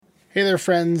Hey there,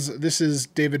 friends. This is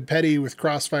David Petty with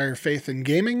Crossfire Faith and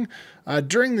Gaming.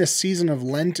 During this season of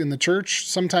Lent in the church,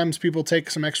 sometimes people take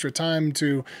some extra time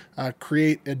to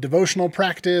create a devotional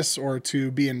practice or to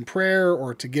be in prayer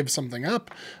or to give something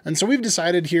up. And so we've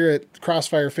decided here at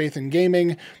Crossfire Faith and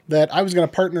Gaming that I was going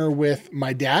to partner with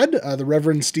my dad, the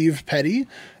Reverend Steve Petty,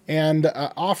 and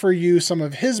offer you some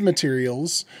of his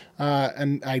materials.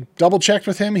 And I double checked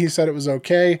with him. He said it was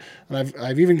okay. And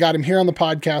I've even got him here on the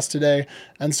podcast today.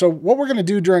 And so what we're going to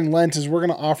do during Lent is we're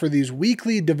going to offer these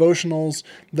weekly devotionals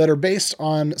that are based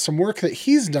on some work that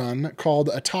he's done called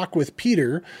A Talk with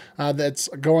Peter, that's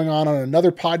going on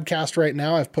another podcast right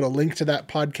now. I've put a link to that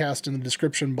podcast in the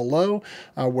description below.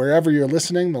 Wherever you're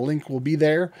listening, the link will be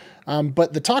there.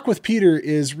 But the Talk with Peter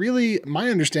is really, my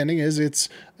understanding is it's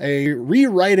a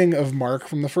rewriting of Mark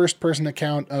from the first person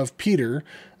account of Peter.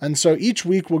 And so each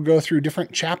week we'll go through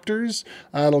different chapters.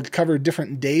 It'll cover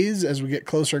different days as we get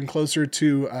closer and closer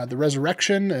to the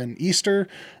resurrection and Easter.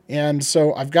 And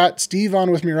so I've got Steve on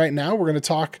with me right now. We're going to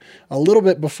talk a little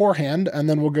bit beforehand, and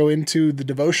then we'll go into the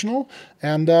devotional.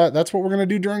 And that's what we're going to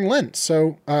do during Lent.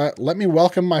 So let me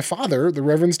welcome my father, the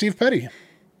Reverend Steve Petty.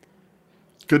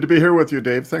 Good to be here with you,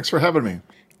 Dave. Thanks for having me.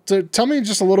 So tell me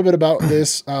just a little bit about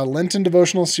this Lenten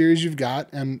devotional series you've got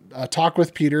and Talk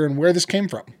with Peter and where this came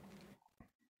from.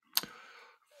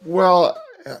 Well,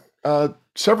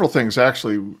 several things,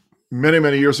 actually. Many,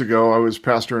 many years ago, I was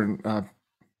pastor in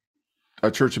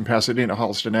a church in Pasadena,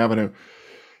 Holliston Avenue,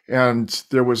 and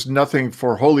there was nothing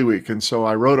for Holy Week. And so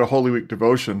I wrote a Holy Week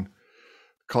devotion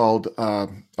called A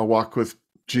Walk with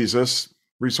Jesus,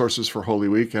 Resources for Holy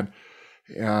Week.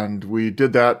 And we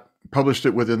did that, published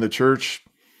it within the church.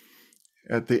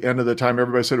 At the end of the time,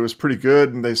 everybody said it was pretty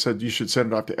good, and they said, you should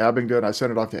send it off to Abingdon. I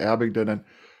sent it off to Abingdon, and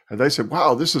they said,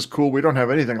 wow, this is cool. We don't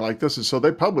have anything like this. And so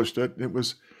they published it. It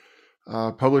was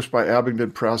published by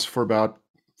Abingdon Press for about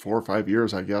 4 or 5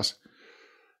 years, I guess,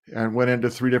 and went into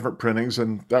 3 different printings,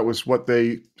 and that was what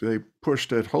they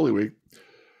pushed at Holy Week.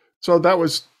 So that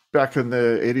was back in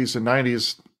the 80s and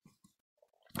 90s.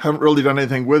 Haven't really done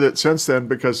anything with it since then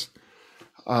because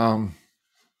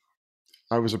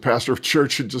I was a pastor of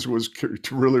church and just was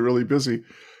really, really busy.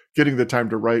 Getting the time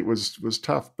to write was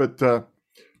tough. But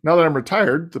now that I'm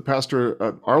retired, the pastor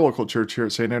at our local church here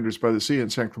at St. Andrews by the Sea in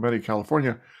San Clemente,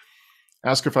 California,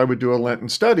 asked if I would do a Lenten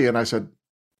study. And I said,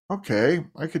 okay,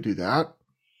 I could do that,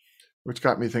 which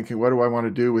got me thinking, what do I want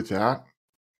to do with that?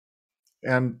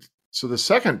 And so the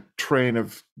second train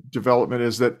of development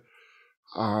is that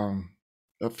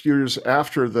a few years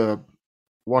after the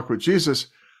Walk with Jesus,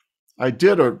 I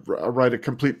did write a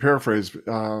complete paraphrase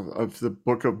of the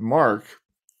book of Mark,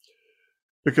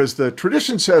 because the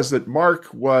tradition says that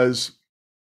Mark was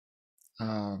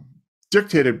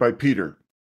dictated by Peter,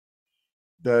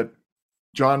 that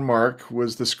John Mark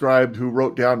was the scribe who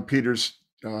wrote down Peter's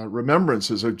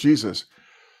remembrances of Jesus.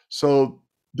 So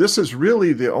this is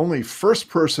really the only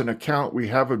first-person account we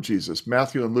have of Jesus.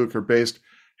 Matthew and Luke are based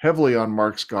heavily on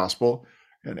Mark's gospel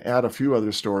and add a few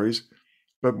other stories.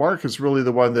 But Mark is really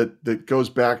the one that goes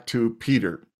back to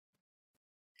Peter.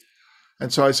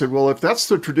 And so I said, well, if that's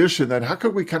the tradition, then how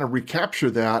could we kind of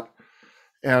recapture that?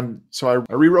 And so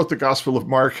I rewrote the Gospel of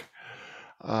Mark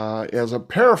as a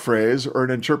paraphrase or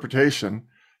an interpretation.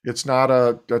 It's not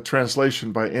a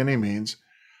translation by any means.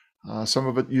 Some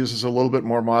of it uses a little bit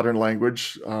more modern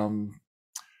language.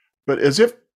 But as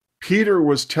if Peter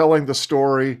was telling the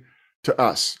story to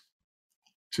us.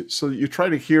 So you try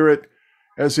to hear it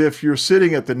as if you're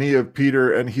sitting at the knee of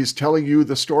Peter and he's telling you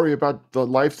the story about the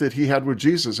life that he had with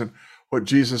Jesus and what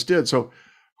Jesus did. So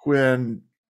when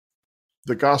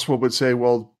the gospel would say,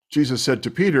 well, Jesus said to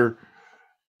Peter,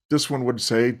 this one would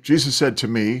say, Jesus said to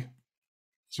me.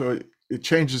 So it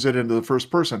changes it into the first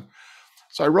person.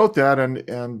 So I wrote that,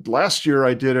 and last year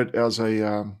I did it as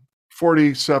a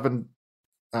 47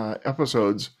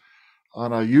 episodes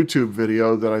on a YouTube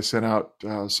video that I sent out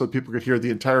so people could hear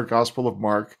the entire Gospel of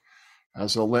Mark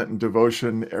as a Lenten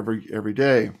devotion every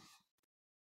day.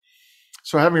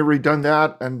 So having redone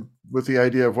that, and with the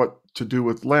idea of what to do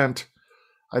with Lent,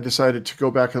 I decided to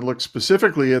go back and look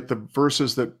specifically at the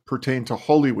verses that pertain to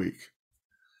Holy Week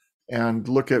and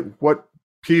look at what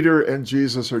Peter and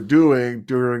Jesus are doing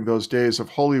during those days of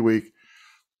Holy Week.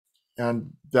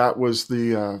 And that was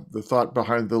the thought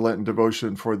behind the Lenten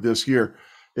devotion for this year.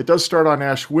 It does start on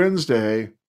Ash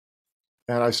Wednesday,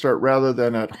 and I start, rather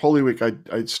than at Holy Week,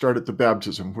 I start at the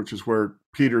baptism, which is where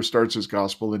Peter starts his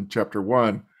gospel in chapter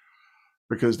 1,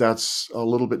 because that's a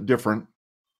little bit different.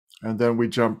 And then we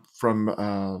jump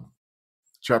from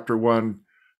chapter 1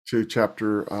 to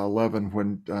chapter 11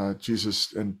 when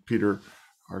Jesus and Peter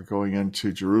are going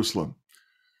into Jerusalem.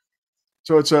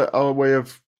 So it's a way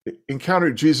of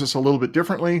encountered Jesus a little bit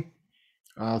differently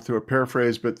through a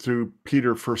paraphrase, but through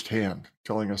Peter firsthand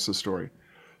telling us the story.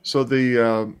 So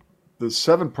the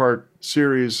 7-part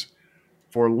series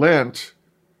for Lent,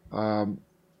 the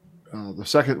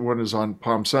second one is on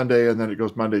Palm Sunday, and then it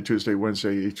goes Monday, Tuesday,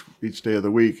 Wednesday, each day of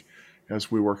the week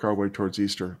as we work our way towards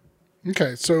Easter.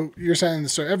 Okay, so you're saying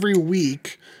so every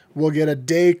week we'll get a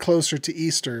day closer to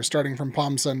Easter, starting from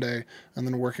Palm Sunday, and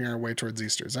then working our way towards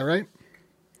Easter. Is that right?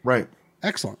 Right.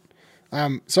 Excellent.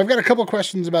 So I've got a couple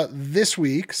questions about this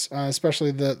week's,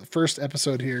 especially the first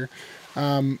episode here.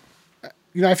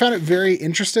 I found it very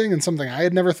interesting and something I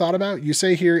had never thought about. You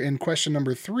say here in question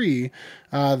number 3,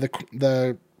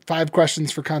 the 5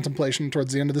 questions for contemplation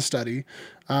towards the end of the study,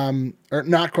 or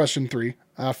not question 3,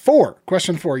 4.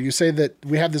 Question 4, you say that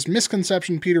we have this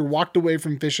misconception Peter walked away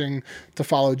from fishing to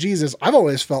follow Jesus. I've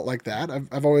always felt like that.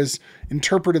 I've always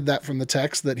interpreted that from the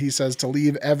text that he says to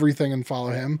leave everything and follow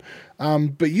him.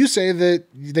 But you say that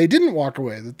they didn't walk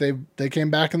away, that they came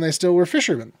back and they still were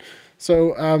fishermen.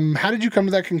 So how did you come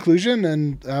to that conclusion,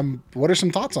 and what are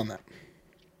some thoughts on that?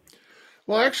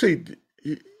 Well, actually,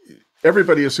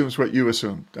 everybody assumes what you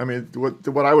assumed. I mean,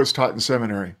 what I was taught in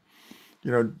seminary,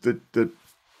 that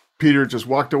Peter just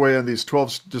walked away and these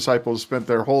 12 disciples spent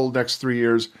their whole next 3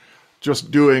 years just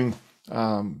doing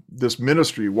this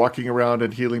ministry, walking around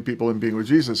and healing people and being with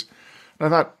Jesus. And I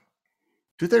thought,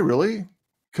 did they really?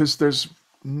 Because there's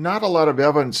not a lot of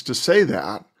evidence to say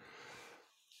that.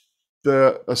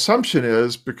 The assumption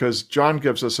is, because John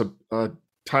gives us a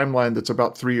timeline that's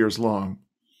about 3 years long,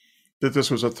 that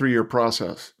this was a 3-year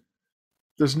process.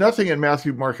 There's nothing in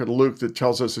Matthew, Mark, and Luke that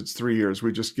tells us it's 3 years.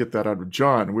 We just get that out of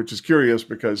John, which is curious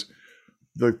because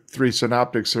the 3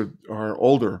 synoptics are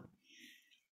older.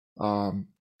 But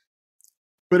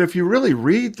if you really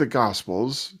read the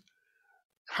Gospels,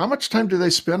 how much time do they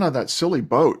spend on that silly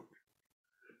boat?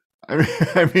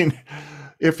 I mean,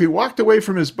 if he walked away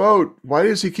from his boat, why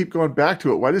does he keep going back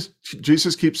to it? Why does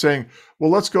Jesus keep saying,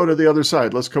 well, let's go to the other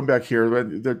side. Let's come back here.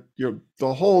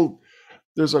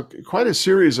 There's quite a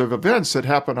series of events that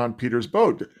happen on Peter's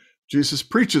boat. Jesus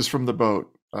preaches from the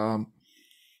boat.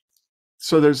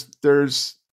 So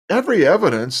there's every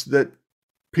evidence that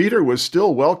Peter was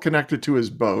still well connected to his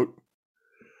boat.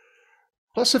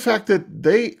 Plus the fact that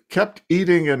they kept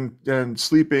eating and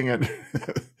sleeping and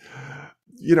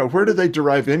where do they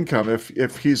derive income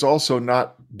if he's also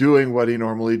not doing what he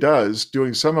normally does,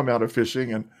 doing some amount of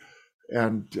fishing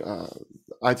and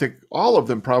I think all of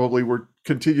them probably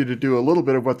continue to do a little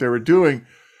bit of what they were doing,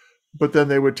 but then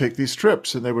they would take these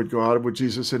trips and they would go out with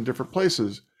Jesus in different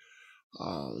places.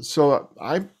 So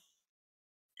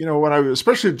when I was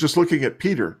especially just looking at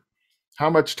Peter, how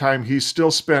much time he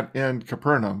still spent in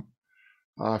Capernaum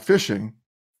fishing,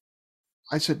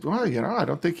 I said, well, I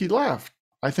don't think he left.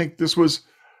 I think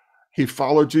he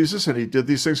followed Jesus and he did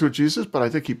these things with Jesus, but I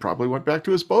think he probably went back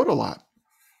to his boat a lot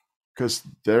because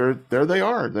there they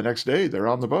are. The next day, they're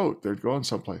on the boat. They're going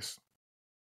someplace.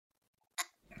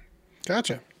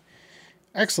 Gotcha.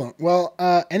 Excellent. Well,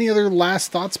 any other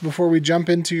last thoughts before we jump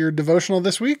into your devotional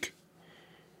this week?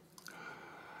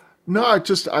 No,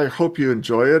 I hope you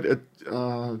enjoy it.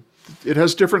 It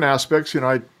has different aspects.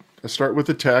 I start with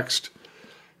the text,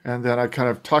 and then I kind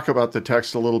of talk about the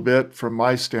text a little bit from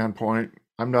my standpoint.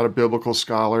 I'm not a biblical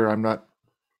scholar.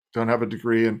 Don't have a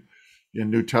degree in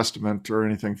New Testament or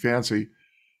anything fancy,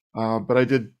 but I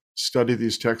did study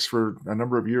these texts for a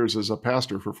number of years as a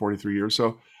pastor for 43 years.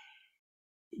 So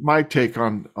my take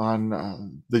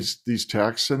on these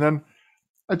texts, and then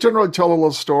I generally tell a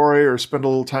little story or spend a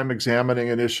little time examining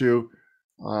an issue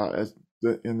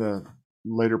in the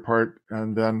later part,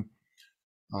 and then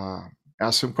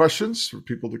ask some questions for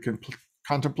people to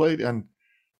contemplate, and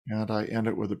I end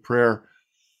it with a prayer.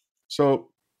 So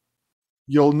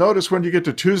you'll notice when you get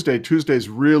to Tuesday's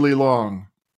really long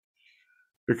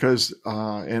because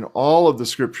in all of the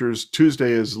scriptures,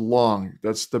 Tuesday is long.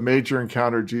 That's the major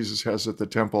encounter Jesus has at the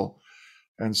temple.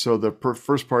 And so the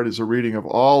first part is a reading of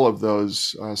all of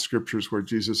those scriptures where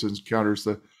Jesus encounters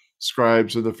the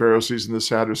scribes and the Pharisees and the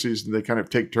Sadducees, and they kind of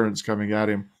take turns coming at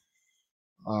him.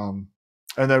 And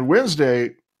then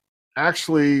Wednesday,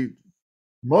 actually,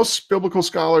 most biblical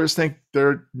scholars think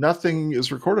nothing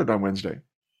is recorded on Wednesday.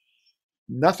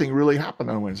 Nothing really happened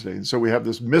on Wednesday. And so we have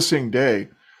this missing day.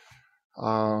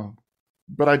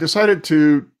 But I decided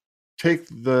to take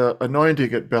the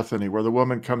anointing at Bethany, where the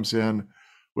woman comes in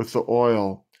with the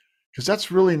oil, because that's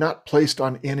really not placed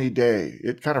on any day.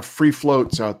 It kind of free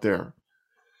floats out there.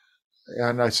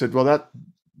 And I said, well,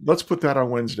 let's put that on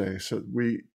Wednesday. So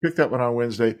we picked that one on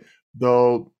Wednesday,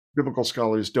 though biblical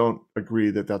scholars don't agree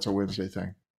that that's a Wednesday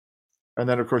thing. And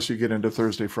then, of course, you get into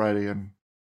Thursday, Friday, and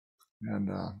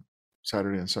and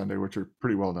Saturday and Sunday, which are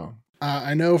pretty well known.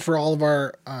 I know for all of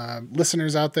our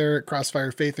listeners out there at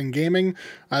Crossfire Faith and Gaming,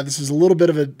 this is a little bit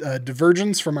of a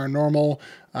divergence from our normal,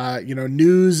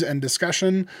 news and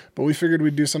discussion, but we figured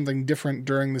we'd do something different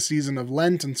during the season of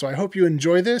Lent, and so I hope you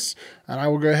enjoy this, and I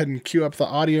will go ahead and cue up the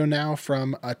audio now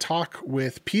from a talk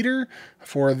with Peter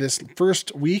for this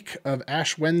first week of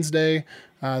Ash Wednesday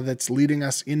that's leading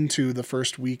us into the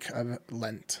first week of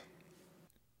Lent.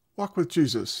 Walk with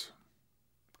Jesus,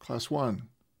 Class 1,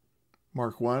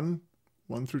 Mark 1,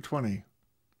 1 through 20,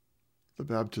 the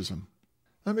baptism.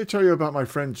 Let me tell you about my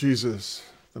friend Jesus,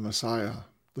 the Messiah,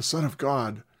 the Son of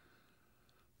God.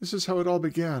 This is how it all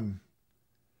began.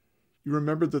 You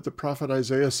remember that the prophet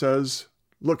Isaiah says,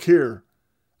 "Look here,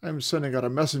 I am sending out a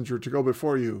messenger to go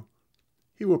before you.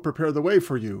 He will prepare the way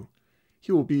for you.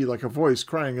 He will be like a voice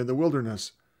crying in the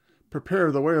wilderness,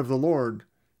 'Prepare the way of the Lord,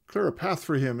 clear a path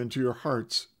for him into your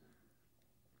hearts.'"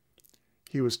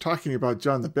 He was talking about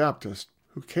John the Baptist,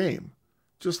 who came,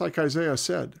 just like Isaiah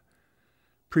said,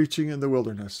 preaching in the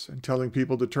wilderness and telling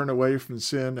people to turn away from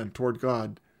sin and toward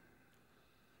God.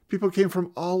 People came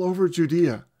from all over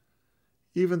Judea.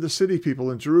 Even the city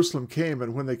people in Jerusalem came,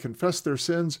 and when they confessed their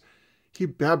sins, he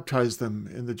baptized them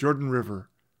in the Jordan River.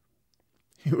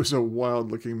 He was a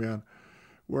wild-looking man,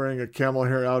 wearing a camel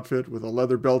hair outfit with a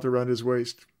leather belt around his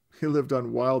waist. He lived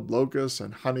on wild locusts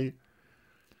and honey.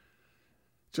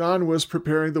 John was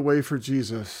preparing the way for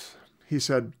Jesus. He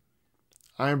said,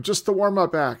 "I am just the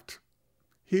warm-up act.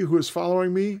 He who is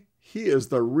following me, he is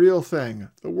the real thing,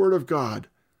 the Word of God.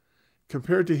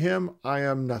 Compared to him, I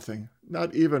am nothing,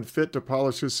 not even fit to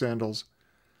polish his sandals.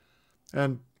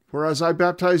 And whereas I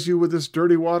baptize you with this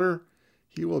dirty water,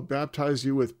 he will baptize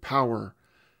you with power,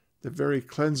 the very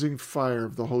cleansing fire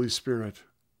of the Holy Spirit."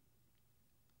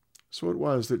 So it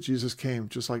was that Jesus came,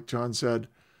 just like John said.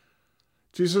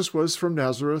 Jesus was from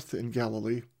Nazareth in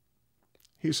Galilee.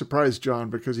 He surprised John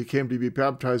because he came to be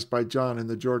baptized by John in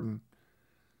the Jordan.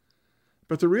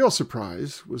 But the real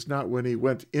surprise was not when he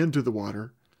went into the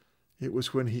water. It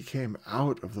was when he came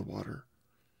out of the water.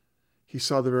 He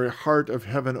saw the very heart of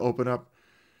heaven open up,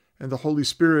 and the Holy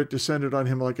Spirit descended on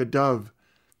him like a dove.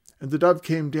 And the dove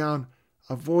came down.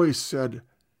 A voice said,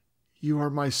 "You are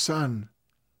my son.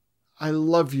 I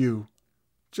love you.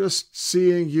 Just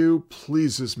seeing you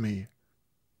pleases me."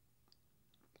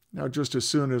 Now, just as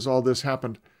soon as all this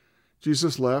happened,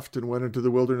 Jesus left and went into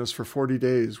the wilderness for 40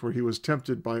 days, where he was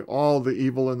tempted by all the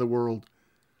evil in the world.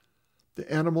 The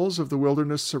animals of the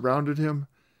wilderness surrounded him,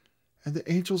 and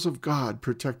the angels of God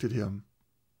protected him.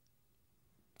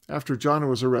 After John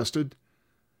was arrested,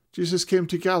 Jesus came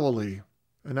to Galilee,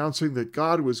 announcing that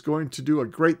God was going to do a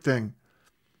great thing.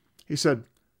 He said,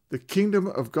 "The kingdom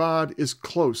of God is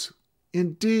close,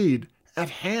 indeed, at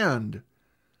hand.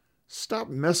 Stop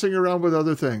messing around with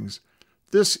other things.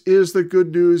 This is the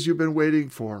good news you've been waiting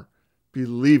for.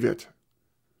 Believe it."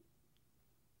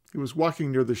 He was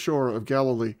walking near the shore of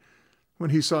Galilee when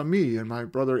he saw me and my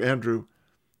brother Andrew.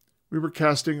 We were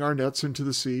casting our nets into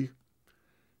the sea.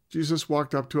 Jesus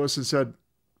walked up to us and said,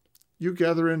 "You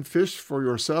gather in fish for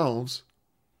yourselves.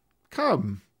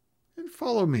 Come and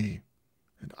follow me,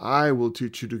 and I will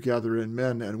teach you to gather in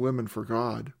men and women for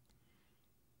God."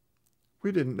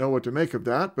 We didn't know what to make of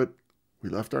that, but we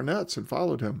left our nets and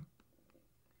followed him.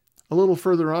 A little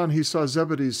further on, he saw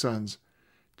Zebedee's sons,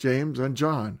 James and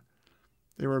John.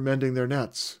 They were mending their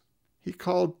nets. He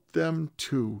called them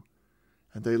too,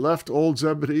 and they left old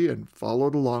Zebedee and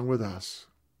followed along with us.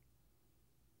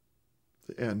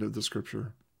 The end of the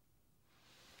scripture.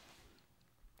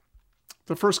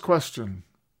 The first question,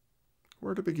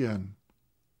 where to begin?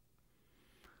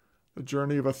 The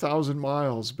journey of 1,000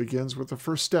 miles begins with the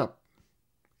first step.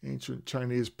 Ancient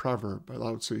Chinese proverb by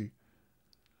Lao Tzu.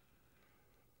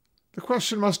 The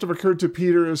question must have occurred to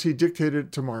Peter as he dictated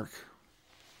it to Mark.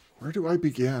 Where do I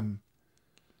begin?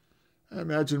 I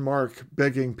imagine Mark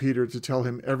begging Peter to tell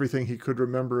him everything he could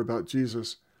remember about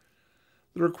Jesus.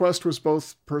 The request was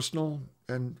both personal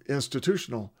and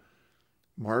institutional.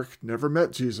 Mark never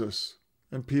met Jesus,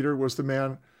 and Peter was the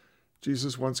man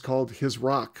Jesus once called his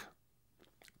rock,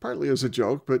 partly as a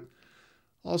joke, but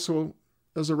also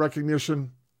as a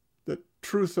recognition that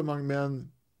truth among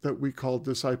men that we call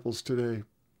disciples today.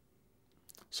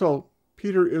 So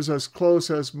Peter is as close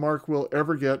as Mark will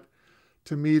ever get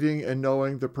to meeting and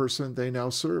knowing the person they now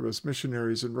serve as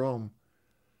missionaries in Rome.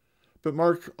 But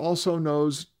Mark also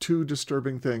knows two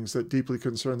disturbing things that deeply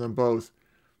concern them both.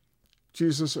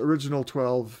 Jesus' original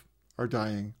 12 are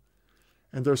dying,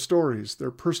 and their stories, their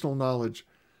personal knowledge,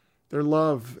 their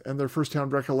love, and their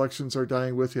first-hand recollections are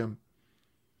dying with him.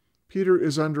 Peter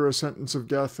is under a sentence of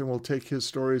death and will take his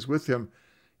stories with him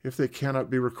if they cannot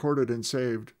be recorded and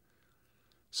saved.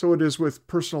 So it is with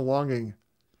personal longing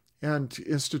and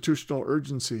institutional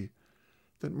urgency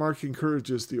that Mark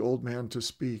encourages the old man to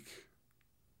speak.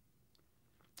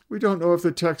 We don't know if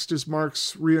the text is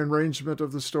Mark's rearrangement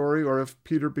of the story or if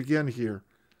Peter began here.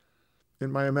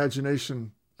 In my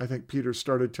imagination, I think Peter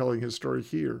started telling his story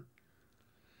here.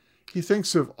 He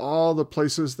thinks of all the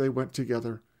places they went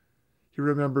together. He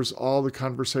remembers all the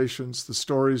conversations, the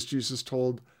stories Jesus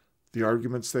told, the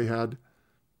arguments they had.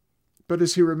 But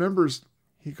as he remembers,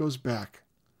 he goes back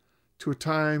to a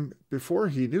time before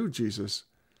he knew Jesus,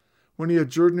 when he had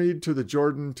journeyed to the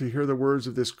Jordan to hear the words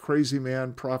of this crazy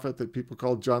man prophet that people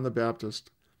called John the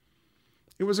Baptist.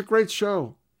 It was a great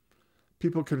show,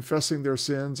 people confessing their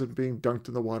sins and being dunked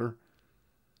in the water.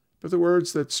 But the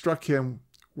words that struck him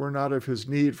were not of his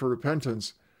need for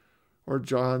repentance or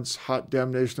John's hot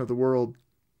damnation of the world.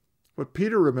 What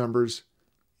Peter remembers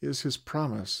is his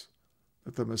promise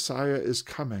that the Messiah is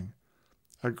coming,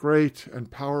 a great and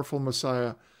powerful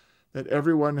Messiah that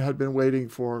everyone had been waiting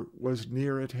for was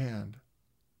near at hand.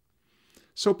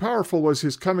 So powerful was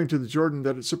his coming to the Jordan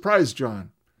that it surprised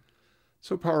John.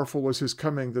 So powerful was his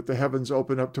coming that the heavens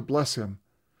opened up to bless him.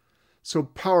 So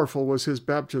powerful was his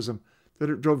baptism that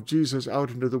it drove Jesus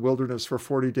out into the wilderness for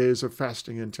 40 days of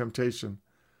fasting and temptation.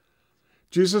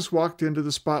 Jesus walked into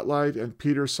the spotlight, and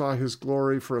Peter saw his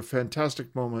glory for a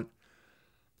fantastic moment.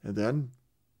 And then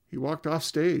he walked off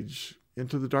stage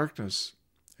into the darkness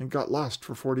and got lost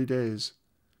for 40 days.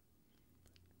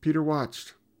 Peter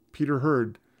watched. Peter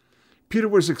heard. Peter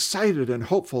was excited and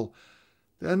hopeful.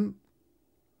 Then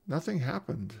nothing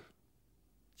happened.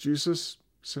 Jesus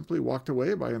simply walked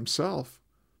away by himself.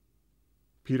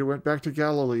 Peter went back to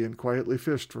Galilee and quietly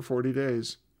fished for 40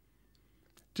 days.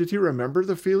 Did he remember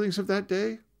the feelings of that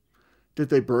day? Did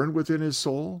they burn within his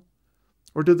soul?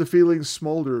 Or did the feelings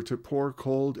smolder to pour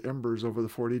cold embers over the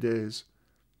 40 days?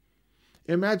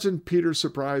 Imagine Peter's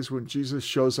surprise when Jesus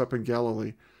shows up in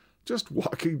Galilee, just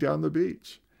walking down the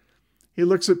beach. He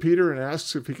looks at Peter and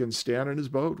asks if he can stand in his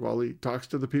boat while he talks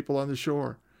to the people on the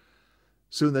shore.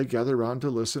 Soon they gather round to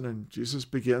listen, and Jesus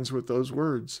begins with those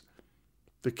words,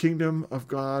 "The kingdom of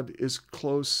God is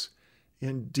close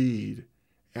indeed,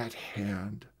 at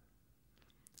hand."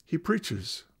 He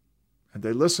preaches, and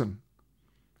they listen,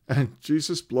 and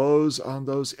Jesus blows on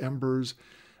those embers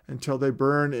until they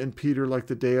burn in Peter like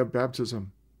the day of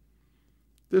baptism.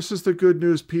 This is the good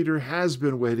news Peter has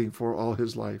been waiting for all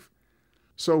his life.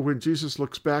 So when Jesus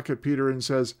looks back at Peter and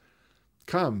says,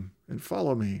 "Come and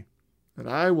follow me, and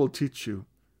I will teach you,"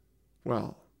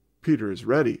 well, Peter is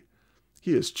ready.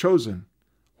 He is chosen.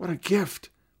 What a gift!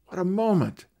 What a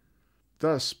moment!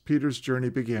 Thus Peter's journey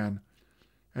began,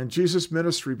 and Jesus'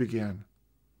 ministry began.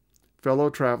 Fellow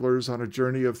travelers on a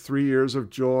journey of 3 years of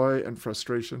joy and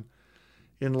frustration,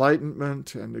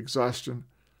 enlightenment and exhaustion,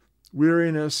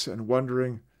 weariness and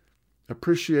wondering,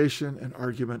 appreciation and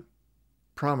argument,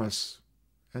 promise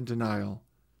and denial,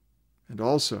 and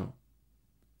also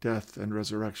death and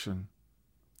resurrection.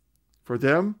 For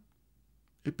them,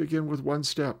 it began with one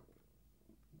step,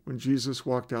 when Jesus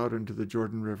walked out into the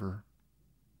Jordan River.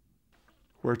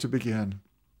 Where to begin?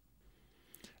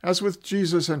 As with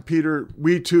Jesus and Peter,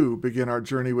 we too begin our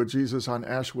journey with Jesus on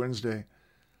Ash Wednesday.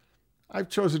 I've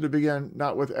chosen to begin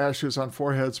not with ashes on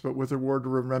foreheads, but with a word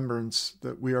of remembrance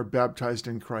that we are baptized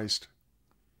in Christ.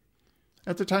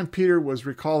 At the time Peter was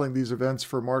recalling these events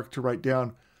for Mark to write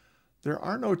down, there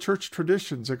are no church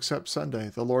traditions except Sunday,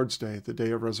 the Lord's Day, the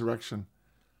day of resurrection.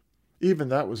 Even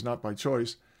that was not by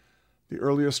choice. The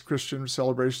earliest Christian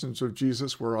celebrations of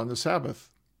Jesus were on the Sabbath,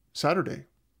 Saturday,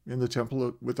 in the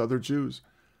temple with other Jews.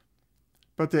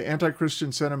 But the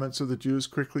anti-Christian sentiments of the Jews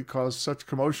quickly caused such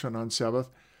commotion on Sabbath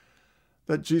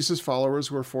that Jesus'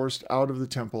 followers were forced out of the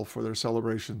temple for their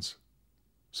celebrations.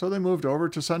 So they moved over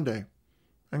to Sunday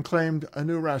and claimed a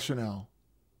new rationale.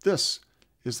 This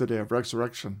is the day of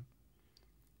resurrection.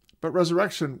 But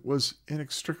resurrection was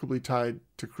inextricably tied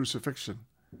to crucifixion.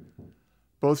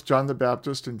 Both John the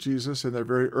Baptist and Jesus, in their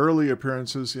very early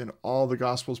appearances in all the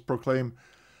Gospels, proclaim,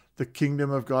 "The kingdom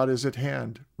of God is at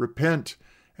hand. Repent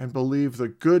and believe the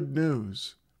good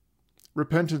news."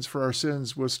 Repentance for our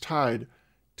sins was tied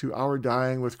to our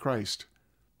dying with Christ,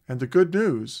 and the good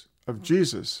news of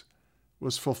Jesus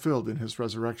was fulfilled in his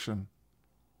resurrection.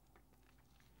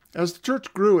 As the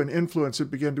church grew in influence,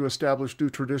 it began to establish new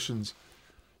traditions.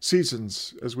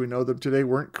 Seasons, as we know them today,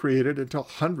 weren't created until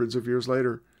hundreds of years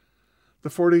later. The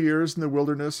 40 years in the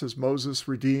wilderness as Moses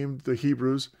redeemed the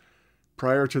Hebrews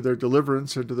prior to their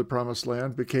deliverance into the Promised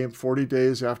Land became 40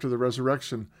 days after the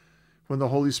resurrection, when the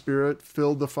Holy Spirit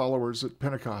filled the followers at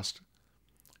Pentecost,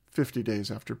 50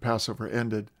 days after Passover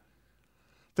ended.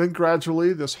 Then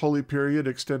gradually, this holy period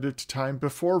extended to time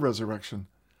before resurrection.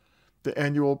 The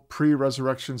annual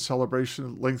pre-resurrection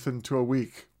celebration lengthened to a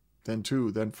week, then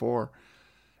 2, then 4,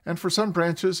 and for some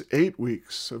branches, 8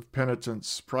 weeks of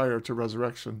penitence prior to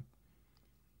resurrection.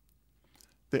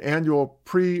 The annual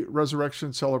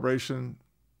pre-resurrection celebration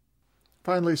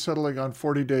finally settling on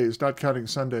 40 days, not counting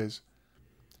Sundays.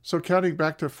 So counting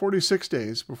back to 46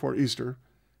 days before Easter,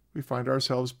 we find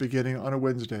ourselves beginning on a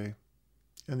Wednesday.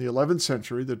 In the 11th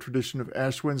century, the tradition of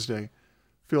Ash Wednesday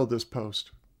filled this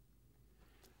post.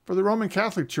 For the Roman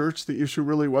Catholic Church, the issue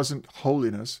really wasn't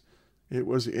holiness, it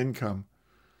was income.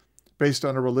 Based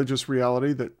on a religious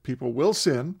reality that people will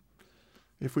sin.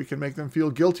 If we can make them feel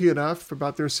guilty enough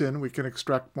about their sin, we can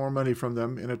extract more money from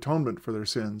them in atonement for their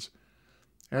sins.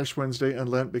 Ash Wednesday and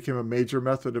Lent became a major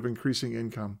method of increasing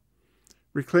income,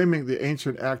 reclaiming the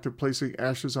ancient act of placing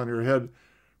ashes on your head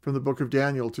from the book of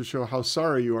Daniel to show how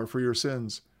sorry you are for your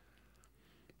sins.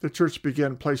 The church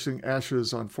began placing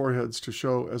ashes on foreheads to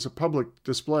show as a public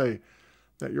display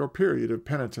that your period of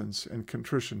penitence and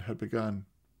contrition had begun.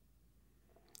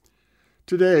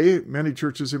 Today, many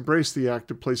churches embrace the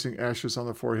act of placing ashes on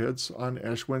the foreheads on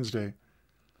Ash Wednesday.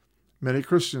 Many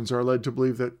Christians are led to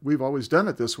believe that we've always done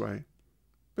it this way,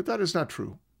 but that is not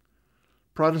true.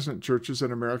 Protestant churches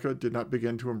in America did not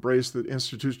begin to embrace the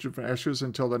institution of ashes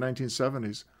until the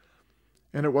 1970s,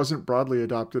 and it wasn't broadly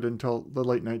adopted until the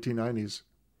late 1990s.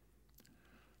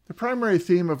 The primary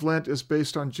theme of Lent is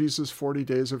based on Jesus' 40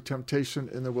 days of temptation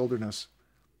in the wilderness.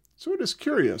 So it is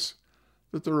curious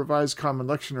that the Revised Common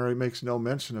Lectionary makes no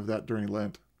mention of that during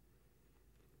Lent.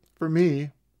 For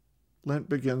me, Lent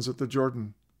begins at the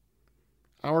Jordan.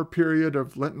 Our period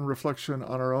of Lenten reflection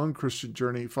on our own Christian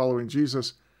journey following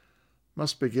Jesus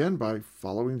must begin by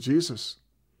following Jesus.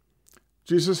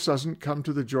 Jesus doesn't come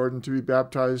to the Jordan to be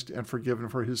baptized and forgiven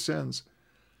for his sins.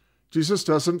 Jesus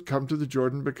doesn't come to the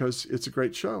Jordan because it's a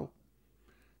great show.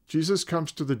 Jesus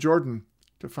comes to the Jordan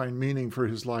to find meaning for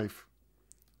his life.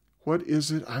 What is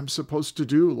it I'm supposed to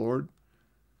do, Lord?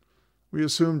 We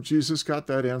assume Jesus got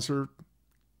that answer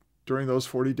during those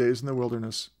 40 days in the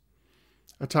wilderness,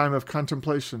 a time of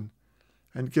contemplation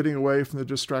and getting away from the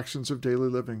distractions of daily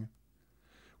living.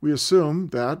 We assume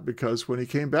that because when he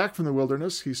came back from the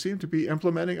wilderness, he seemed to be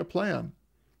implementing a plan.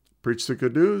 Preach the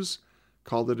good news,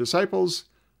 call the disciples,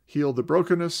 heal the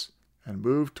brokenness, and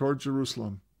move toward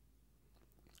Jerusalem.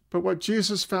 But what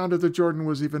Jesus found at the Jordan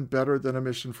was even better than a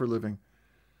mission for living.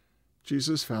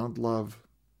 Jesus found love.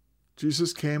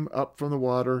 Jesus came up from the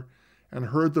water and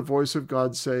heard the voice of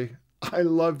God say, "I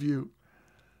love you."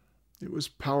 It was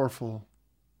powerful.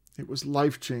 It was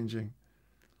life-changing.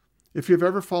 If you've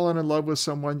ever fallen in love with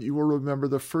someone, you will remember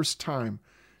the first time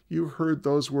you heard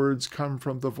those words come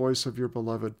from the voice of your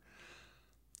beloved.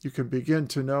 You can begin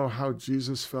to know how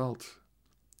Jesus felt.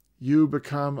 You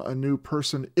become a new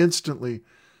person instantly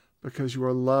because you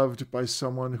are loved by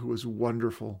someone who is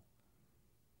wonderful.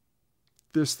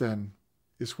 This, then,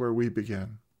 is where we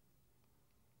begin.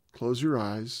 Close your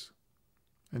eyes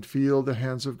and feel the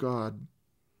hands of God,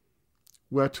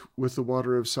 wet with the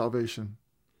water of salvation,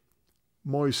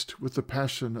 moist with the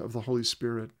passion of the Holy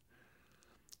Spirit.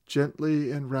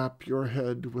 Gently enwrap your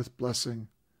head with blessing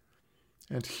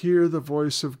and hear the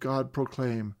voice of God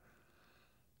proclaim,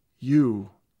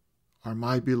 "You are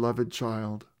my beloved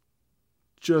child.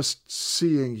 Just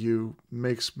seeing you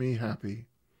makes me happy.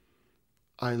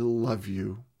 I love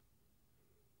you."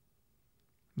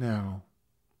 Now,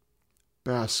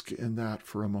 bask in that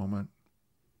for a moment.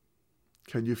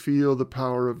 Can you feel the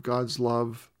power of God's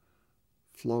love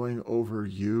flowing over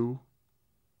you?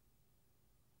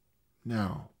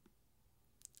 Now,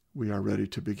 we are ready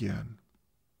to begin.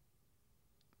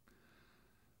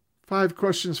 5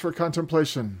 questions for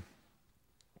contemplation.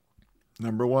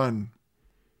 Number 1.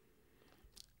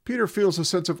 Peter feels a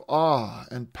sense of awe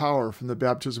and power from the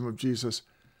baptism of Jesus.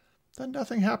 Then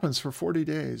nothing happens for 40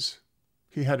 days.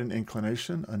 He had an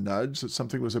inclination, a nudge that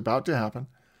something was about to happen.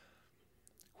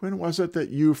 When was it that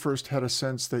you first had a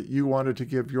sense that you wanted to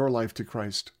give your life to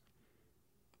Christ?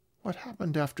 What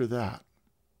happened after that?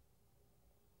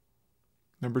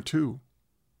 Number 2.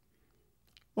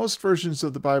 Most versions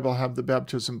of the Bible have the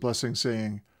baptism blessing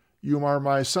saying, "You are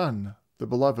my son, the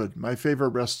beloved. My favor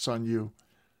rests on you."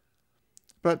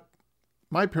 But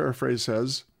my paraphrase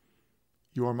says,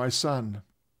 "You are my son.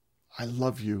 I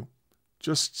love you.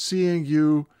 Just seeing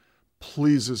you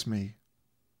pleases me."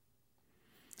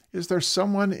 Is there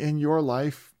someone in your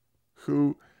life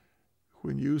who,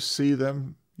 when you see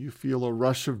them, you feel a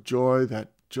rush of joy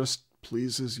that just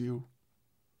pleases you?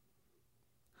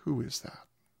 Who is that?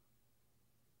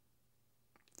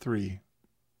 3.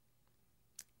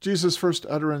 Jesus' first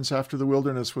utterance after the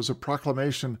wilderness was a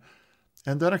proclamation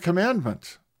and then a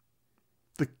commandment.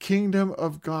 The kingdom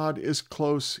of God is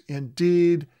close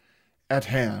indeed, at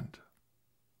hand.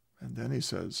 And then he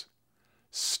says,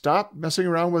 stop messing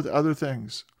around with other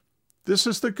things. This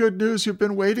is the good news you've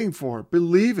been waiting for.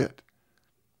 Believe it.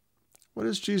 What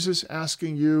is Jesus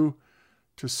asking you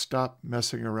to stop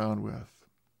messing around with?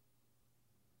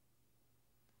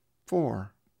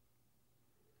 4.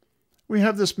 We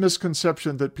have this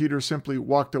misconception that Peter simply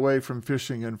walked away from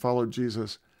fishing and followed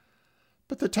Jesus.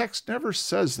 But the text never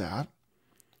says that.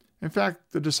 In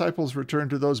fact, the disciples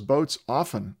returned to those boats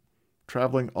often,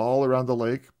 traveling all around the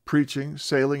lake, preaching,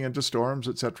 sailing into storms,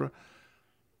 etc.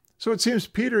 So it seems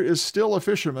Peter is still a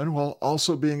fisherman while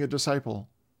also being a disciple.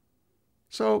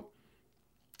 So,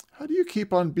 how do you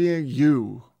keep on being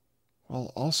you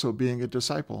while also being a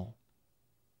disciple?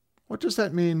 What does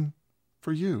that mean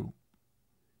for you?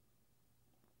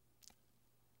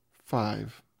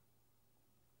 5.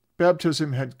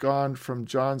 Baptism had gone from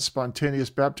John's spontaneous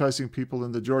baptizing people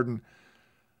in the Jordan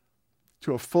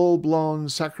to a full-blown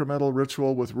sacramental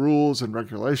ritual with rules and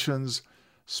regulations,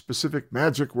 specific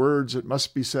magic words that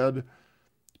must be said,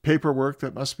 paperwork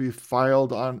that must be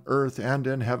filed on earth and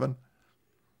in heaven.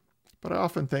 But I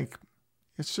often think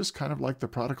it's just kind of like the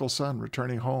prodigal son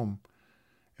returning home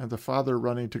and the father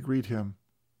running to greet him.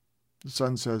 The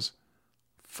son says,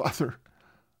 "Father,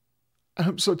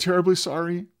 I'm so terribly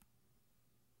sorry."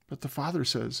 But the father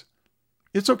says,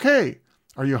 "It's okay.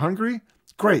 Are you hungry?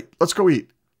 Great, let's go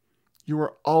eat. You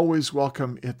are always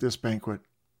welcome at this banquet,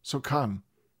 so come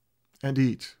and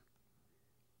eat."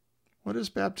 What is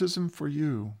baptism for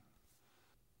you?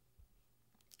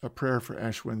 A prayer for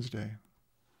Ash Wednesday.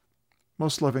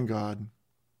 Most loving God,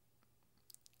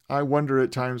 I wonder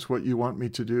at times what you want me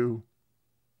to do.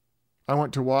 I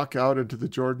want to walk out into the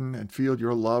Jordan and feel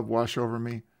your love wash over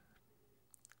me.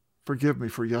 Forgive me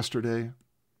for yesterday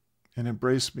and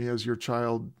embrace me as your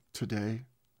child today.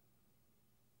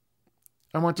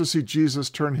 I want to see Jesus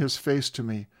turn his face to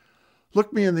me,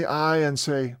 look me in the eye and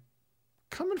say,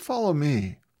 "Come and follow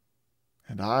me,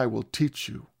 and I will teach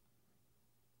you."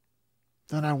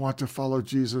 Then I want to follow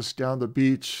Jesus down the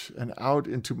beach and out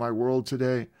into my world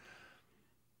today.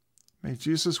 May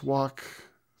Jesus walk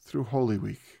through Holy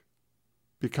Week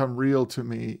become real to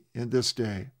me in this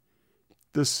day,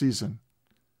 this season,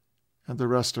 and the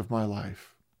rest of my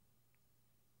life.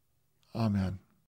 Amen.